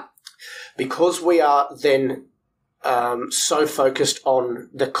 Yeah. Because we are then so focused on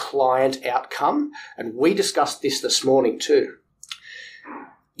the client outcome, and we discussed this morning too,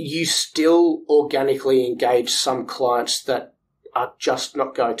 you still organically engage some clients that are just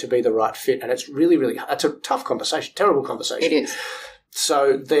not going to be the right fit. And it's really, it's a tough conversation, terrible conversation. It is.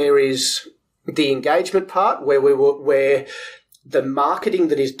 So there is the engagement part where the marketing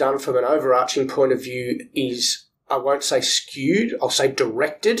that is done from an overarching point of view is, I won't say skewed, I'll say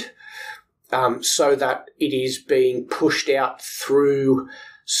directed, so that it is being pushed out through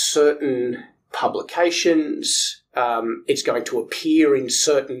certain publications. It's going to appear in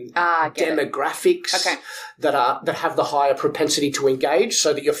certain demographics that have the higher propensity to engage,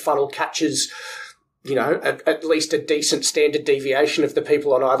 so that your funnel catches, at least a decent standard deviation of the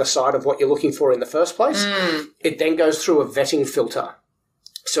people on either side of what you're looking for in the first place. It then goes through a vetting filter.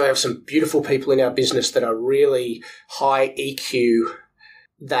 So we have some beautiful people in our business that are really high EQ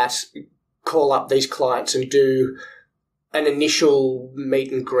that call up these clients and do an initial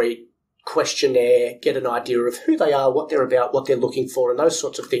meet and greet questionnaire, get an idea of who they are, what they're about, what they're looking for, and those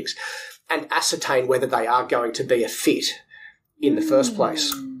sorts of things, and ascertain whether they are going to be a fit in the first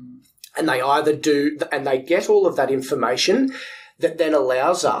place. And they either do, and they get all of that information that then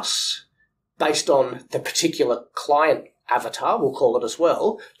allows us, based on the particular client avatar, we'll call it as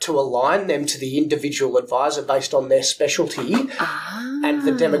well, to align them to the individual advisor based on their specialty and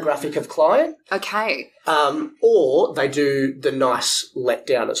the demographic of client. Okay. Or they do the nice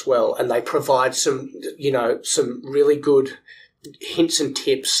letdown as well, and they provide some really good hints and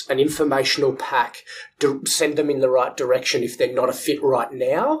tips, an informational pack, to send them in the right direction if they're not a fit right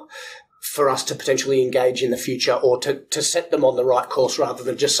now, for us to potentially engage in the future, or to set them on the right course rather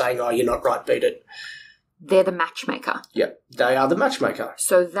than just saying, oh, you're not right, beat it. They're the matchmaker. Yep, they are the matchmaker.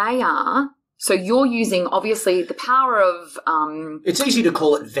 So you're using, obviously, the power of... It's easy to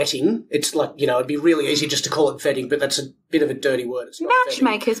call it vetting. It's like, it'd be really easy just to call it vetting, but that's a bit of a dirty word. It's not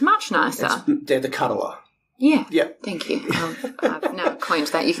matchmaker's vetting. Much nicer. They're the cuddler. Yeah. Yep. Thank you. I've now coined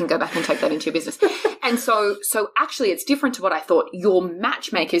that. You can go back and take that into your business. And so actually it's different to what I thought. Your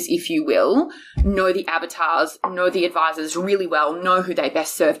matchmakers, if you will, know the avatars, know the advisors really well, know who they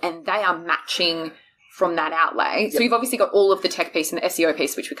best serve, and they are matching from that outlay. Yep. So you've obviously got all of the tech piece and the SEO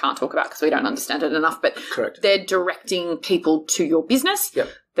piece, which we can't talk about because we don't understand it enough, but correct, they're directing people to your business. Yep.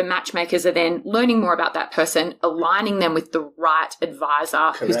 The matchmakers are then learning more about that person, aligning them with the right advisor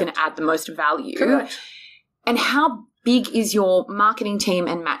correct, who's going to add the most value. Correct. And how big is your marketing team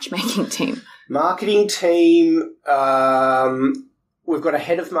and matchmaking team? Marketing team, we've got a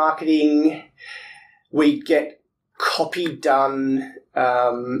head of marketing. We get copy done.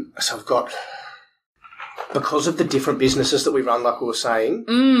 So we've got, because of the different businesses that we run, like we were saying,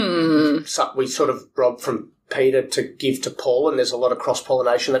 so we sort of rob from Peter to give to Paul, and there's a lot of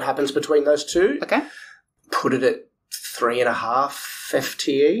cross-pollination that happens between those two. Okay. Put it at 3.5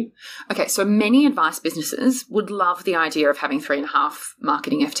 FTE. Okay, so many advice businesses would love the idea of having 3.5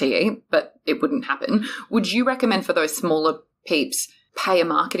 marketing FTE, but it wouldn't happen. Would you recommend for those smaller peeps pay a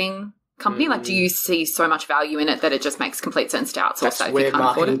marketing company? Like, do you see so much value in it that it just makes complete sense to outsource That's that if where you can't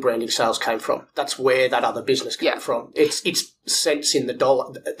afford marketing, it? branding, sales came from. That's where that other business came from. It's cents in the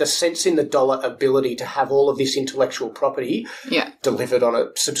dollar, the cents in the dollar ability to have all of this intellectual property delivered on a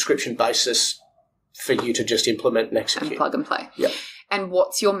subscription basis for you to just implement and execute. And plug and play. Yeah. And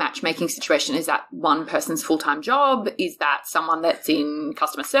what's your matchmaking situation? Is that one person's full-time job? Is that someone that's in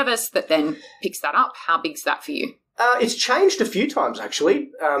customer service that then picks that up? How big's that for you? It's changed a few times,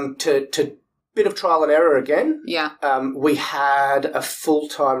 actually, to bit of trial and error again. Yeah. We had a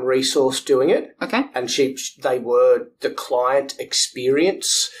full-time resource doing it. Okay. And they were the client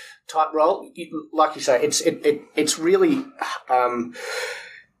experience type role. Like you say, it's really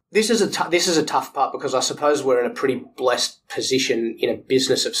this is a tough part, because I suppose we're in a pretty blessed position in a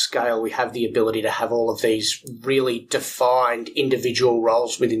business of scale. We have the ability to have all of these really defined individual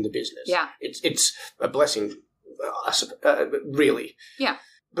roles within the business. Yeah. It's a blessing. Really. Yeah.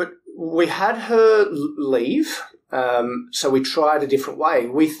 But we had her leave, so we tried a different way.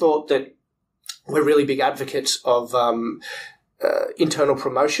 We thought that we're really big advocates of internal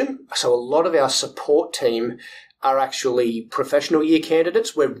promotion. So a lot of our support team are actually professional year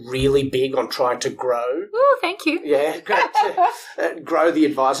candidates. We're really big on trying to grow. Oh, thank you. Yeah, grow the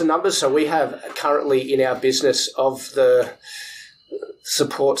advisor numbers. So we have currently in our business, of the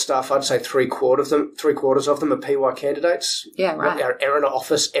support staff, I'd say three quarters of them are PY candidates. Yeah, right. Our Erina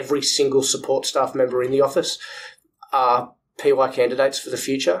office, every single support staff member in the office are PY candidates for the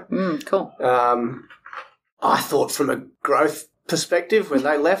future. Cool. I thought from a growth perspective, when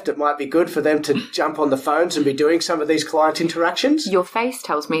they left, it might be good for them to jump on the phones and be doing some of these client interactions. Your face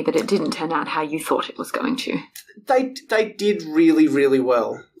tells me that it didn't turn out how you thought it was going to. They did really, really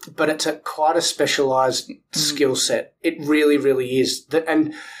well, but it's quite a specialised skill set. It really, really is.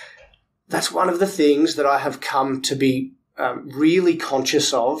 And that's one of the things that I have come to be really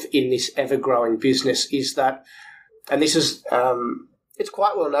conscious of in this ever-growing business, is that, and this is, it's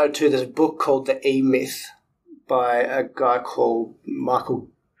quite well known too, there's a book called The E-Myth by a guy called Michael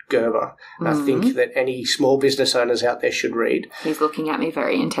Gerber. I think that any small business owners out there should read. He's looking at me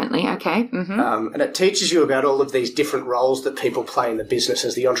very intently. Okay. And it teaches you about all of these different roles that people play in the business,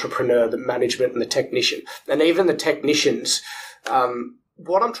 as the entrepreneur, the management, and the technician. And even the technicians,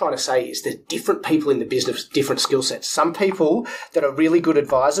 what I'm trying to say is there's different people in the business, different skill sets. Some people that are really good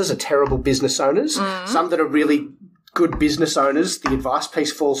advisors are terrible business owners. Some that are really good business owners, the advice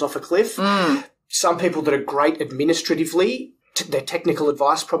piece falls off a cliff. Some people that are great administratively, their technical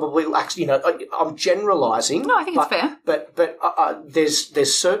advice probably lacks. I'm generalising. No, I think it's fair. But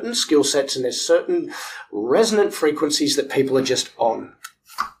there's certain skill sets and there's certain resonant frequencies that people are just on.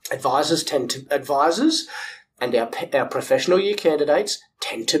 Advisors and our professional year candidates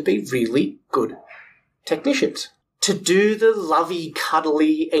tend to be really good technicians. To do the lovey,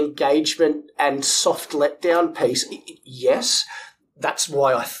 cuddly engagement and soft letdown piece, yes. That's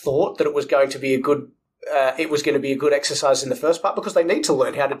why I thought that it was going to be a good exercise in the first part, because they need to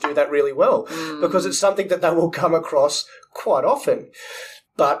learn how to do that really well, because it's something that they will come across quite often.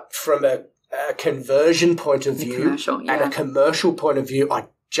 But from a conversion point of view and a commercial point of view, I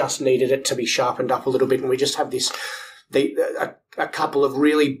just needed it to be sharpened up a little bit, and we just have a couple of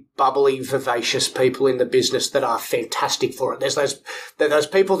really bubbly, vivacious people in the business that are fantastic for it. There's those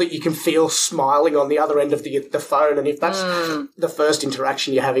people that you can feel smiling on the other end of the phone, and if that's the first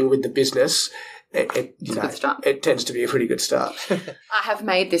interaction you're having with the business, it tends to be a pretty good start. I have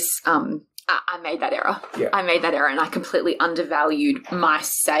made this. I made that error. Yeah. I made that error, and I completely undervalued my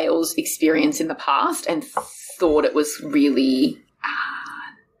sales experience in the past and thought it was really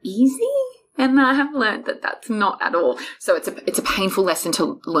easy. And I have learned that that's not at all. So it's a painful lesson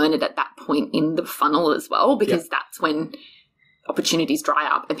to learn it at that point in the funnel as well, because that's when opportunities dry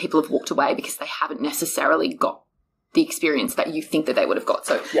up and people have walked away because they haven't necessarily got the experience that you think that they would have got.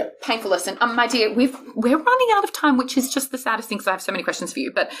 So painful lesson. My dear, we're running out of time, which is just the saddest thing because I have so many questions for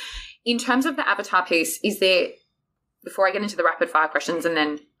you. But in terms of the avatar piece, is there, before I get into the rapid fire questions and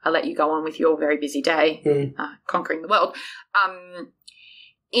then I'll let you go on with your very busy day conquering the world,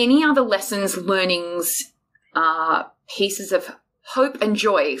 any other lessons, learnings, pieces of hope and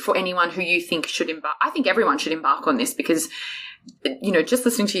joy for anyone who you think should embark? I think everyone should embark on this because, just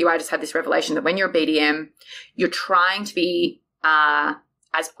listening to you, I just had this revelation that when you're a BDM, you're trying to be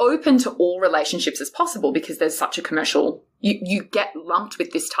as open to all relationships as possible because there's such a commercial, you get lumped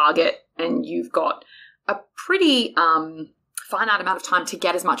with this target and you've got a pretty finite amount of time to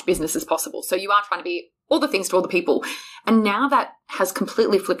get as much business as possible. So you are trying to be all the things to all the people. And now that has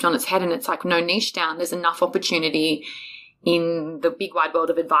completely flipped on its head and it's like no niche down. There's enough opportunity in the big wide world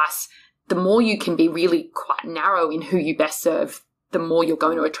of advice. The more you can be really quite narrow in who you best serve, the more you're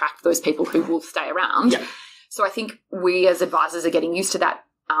going to attract those people who will stay around. Yeah. So I think we as advisors are getting used to that,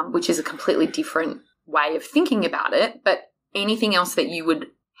 which is a completely different way of thinking about it. But anything else that you would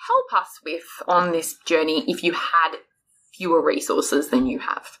help us with on this journey if you had fewer resources than you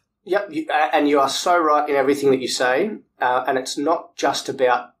have? Yep, and you are so right in everything that you say. And it's not just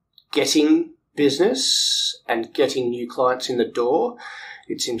about getting business and getting new clients in the door.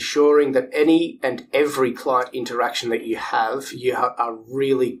 It's ensuring that any and every client interaction that you have, you are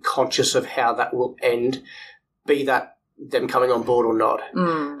really conscious of how that will end, be that them coming on board or not,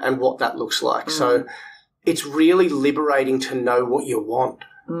 and what that looks like. So it's really liberating to know what you want.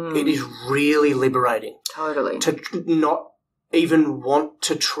 It is really liberating. Totally. To not even want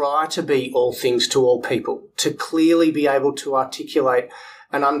to try to be all things to all people, to clearly be able to articulate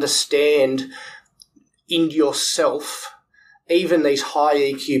and understand in yourself, even these high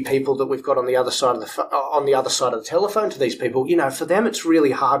EQ people that we've got on the other side of the telephone to these people, you know, for them it's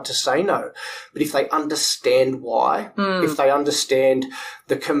really hard to say no. But if they understand why, if they understand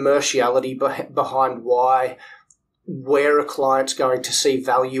the commerciality behind why, where a client's going to see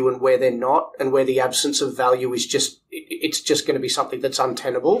value and where they're not, and where the absence of value is it's just going to be something that's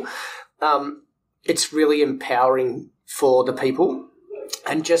untenable. It's really empowering for the people.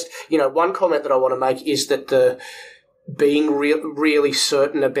 And just, you know, one comment that I want to make is that being really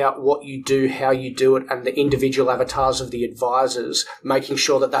certain about what you do, how you do it, and the individual avatars of the advisors, making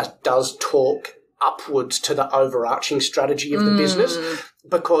sure that does talk upwards to the overarching strategy of the business.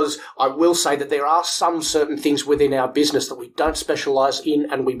 Because I will say that there are some certain things within our business that we don't specialise in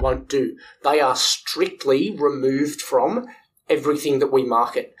and we won't do. They are strictly removed from everything that we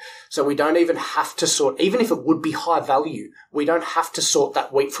market. So we don't even have to sort, even if it would be high value, we don't have to sort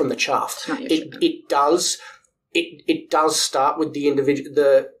that wheat from the chaff. It does start with the individual,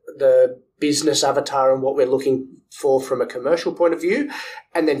 the business avatar and what we're looking for from a commercial point of view,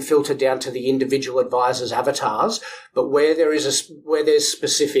 and then filter down to the individual advisors' avatars. But where there's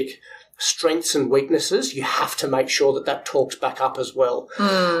specific strengths and weaknesses, you have to make sure that talks back up as well.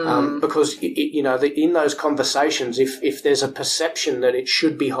 Because, you know, in those conversations, if there's a perception that it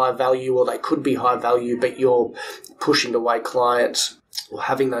should be high value or they could be high value, but you're pushing away clients or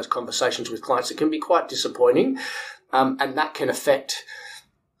having those conversations with clients, it can be quite disappointing. And that can affect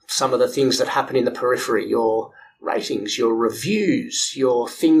some of the things that happen in the periphery, your ratings, your reviews, your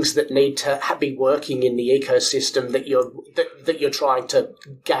things that need to be working in the ecosystem that you're trying to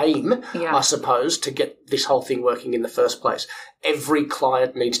game, I suppose, to get this whole thing working in the first place. Every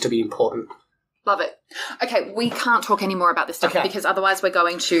client needs to be important. Love it. Okay, we can't talk any more about this stuff because otherwise we're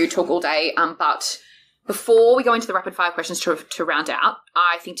going to talk all day. But before we go into the rapid fire questions to round out,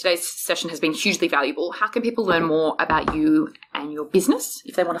 I think today's session has been hugely valuable. How can people learn more about you and your business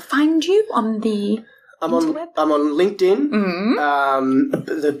if they want to find you on the I'm on LinkedIn.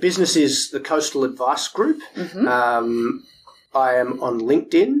 The business is the Coastal Advice Group. I am on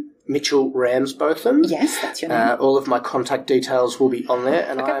LinkedIn, Mitchell Ramsbotham. Yes, that's your name. All of my contact details will be on there,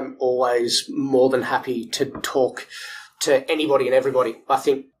 and I'm always more than happy to talk to anybody and everybody. I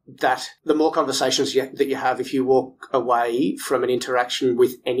think that the more conversations that you have, if you walk away from an interaction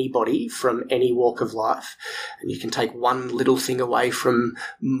with anybody from any walk of life, and you can take one little thing away from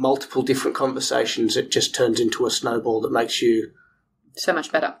multiple different conversations, it just turns into a snowball that makes you so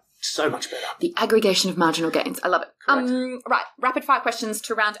much better. So much better. The aggregation of marginal gains. I love it. Right. Rapid fire questions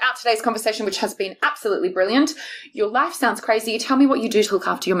to round out today's conversation, which has been absolutely brilliant. Your life sounds crazy. Tell me what you do to look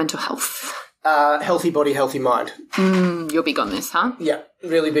after your mental health. Healthy body, healthy mind. You're big on this, huh? Yeah,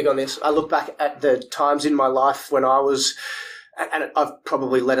 really big on this. I look back at the times in my life when I was, and I've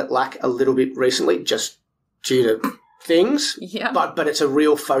probably let it lack a little bit recently just due to things. Yeah. But it's a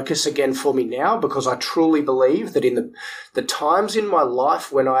real focus again for me now, because I truly believe that in the times in my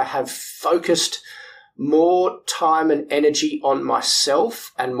life when I have focused more time and energy on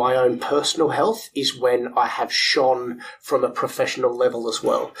myself and my own personal health is when I have shone from a professional level as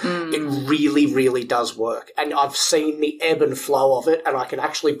well. It really, really does work. And I've seen the ebb and flow of it, and I can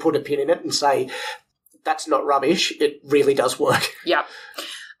actually put a pin in it and say, that's not rubbish. It really does work. Yeah.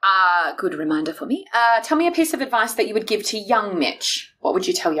 Good reminder for me. Tell me a piece of advice that you would give to young Mitch. What would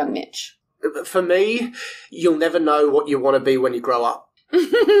you tell young Mitch? For me, you'll never know what you want to be when you grow up.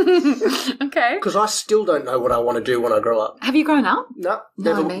 Okay. Because I still don't know what I want to do when I grow up. Have you grown up? No,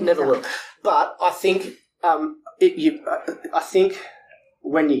 never will. But I think I think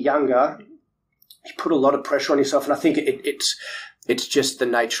when you're younger, you put a lot of pressure on yourself, and I think it's just the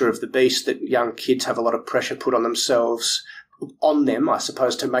nature of the beast that young kids have a lot of pressure put on themselves, on them, I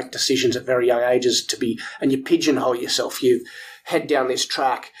suppose, to make decisions at very young ages, and you pigeonhole yourself. You head down this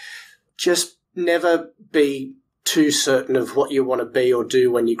track. Just never be too certain of what you want to be or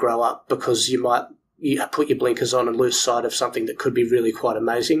do when you grow up, because you put your blinkers on and lose sight of something that could be really quite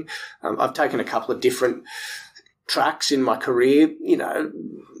amazing. I've taken a couple of different tracks in my career,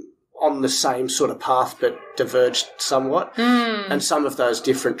 on the same sort of path but diverged somewhat. And some of those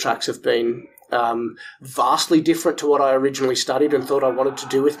different tracks have been vastly different to what I originally studied and thought I wanted to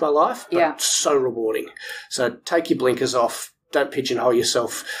do with my life, but so rewarding. So take your blinkers off. Don't pigeonhole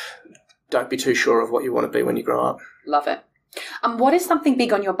yourself. Don't be too sure of what you want to be when you grow up. Love it. What is something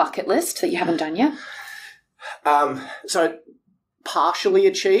big on your bucket list that you haven't done yet? So partially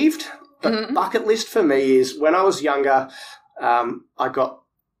achieved, but bucket list for me is when I was younger,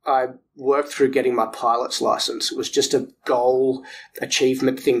 I worked through getting my pilot's license. It was just a goal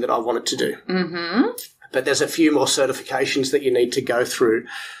achievement thing that I wanted to do. But there's a few more certifications that you need to go through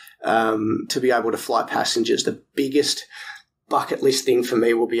to be able to fly passengers. The biggest bucket list thing for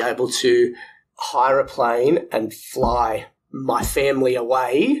me will be able to hire a plane and fly my family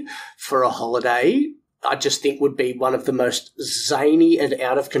away for a holiday. I just think would be one of the most zany and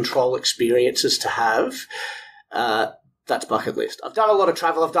out of control experiences to have. That's bucket list. I've done a lot of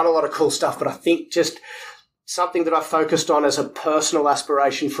travel. I've done a lot of cool stuff, but I think just something that I focused on as a personal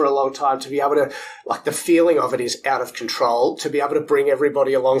aspiration for a long time, to be able to, like, the feeling of it is out of control. To be able to bring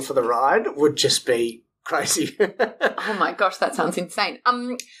everybody along for the ride would just be crazy. Oh my gosh, that sounds insane.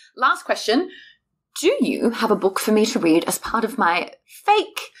 Last question. Do you have a book for me to read as part of my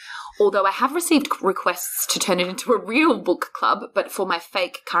fake, although I have received requests to turn it into a real book club, but for my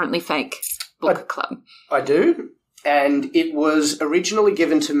currently fake book club? I do. And it was originally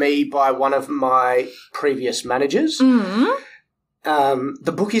given to me by one of my previous managers. The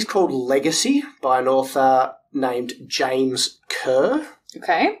book is called Legacy by an author named James Kerr.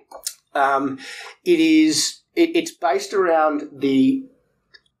 Okay. It's based around the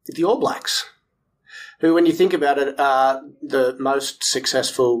All Blacks, who, when you think about it, are the most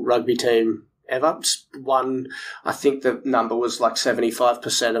successful rugby team ever. Won, I think the number was like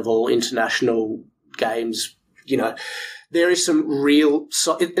 75% of all international games. There is some real.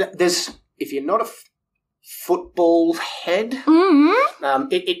 If you're not a football head,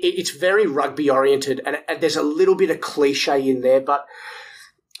 it's very rugby oriented, and there's a little bit of cliche in there, but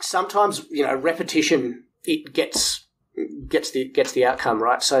sometimes repetition gets the outcome,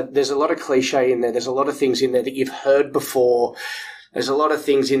 right? So there's a lot of cliche in there. There's a lot of things in there that you've heard before. There's a lot of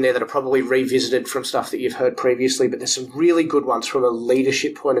things in there that are probably revisited from stuff that you've heard previously, but there's some really good ones from a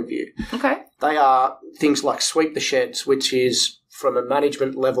leadership point of view. Okay. They are things like Sweep the Sheds, which is, from a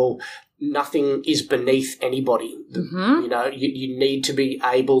management level, nothing is beneath anybody. You need to be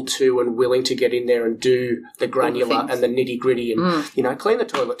able to and willing to get in there and do the granular and the nitty-gritty and, clean the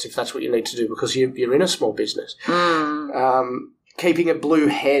toilets if that's what you need to do, because you're in a small business. Keeping a blue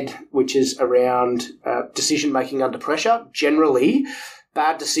head, which is around decision-making under pressure. Generally,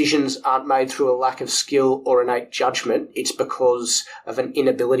 bad decisions aren't made through a lack of skill or innate judgment. It's because of an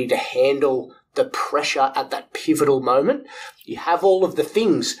inability to handle the pressure at that pivotal moment. You have all of the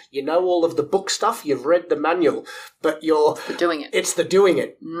things, all of the book stuff, you've read the manual, but doing it. It's the doing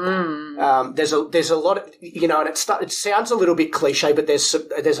it. There's a lot of, and it sounds a little bit cliche, but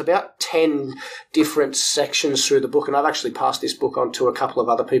there's about 10 different sections through the book, and I've actually passed this book on to a couple of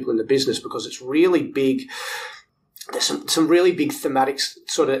other people in the business because it's really big. There's some really big thematics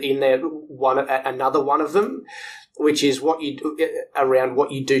sort of in there. Another one of them, which is around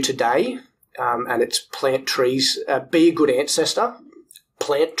what you do today. And it's plant trees. Be a good ancestor.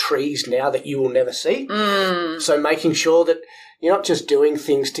 Plant trees now that you will never see. So making sure that you're not just doing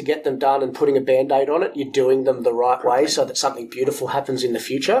things to get them done and putting a Band-Aid on it. You're doing them the right way so that something beautiful happens in the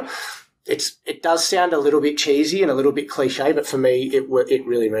future. It does sound a little bit cheesy and a little bit cliche, but for me, it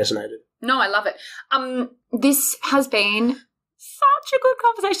really resonated. No, I love it. This has been such a good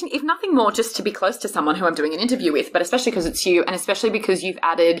conversation, if nothing more, just to be close to someone who I'm doing an interview with, but especially because it's you, and especially because you've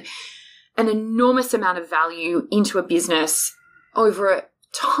added an enormous amount of value into a business over a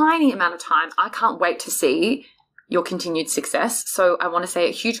tiny amount of time. I can't wait to see your continued success. So I want to say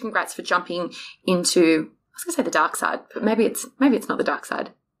a huge congrats for jumping into, I was going to say the dark side, but maybe it's not the dark side,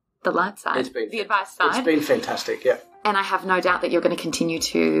 the light side, the advice side. It's been fantastic, yeah. And I have no doubt that you're going to continue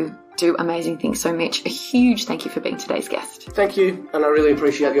to do amazing things. So Mitch, a huge thank you for being today's guest. Thank you, and I really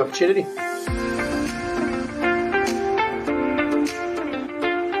appreciate the opportunity.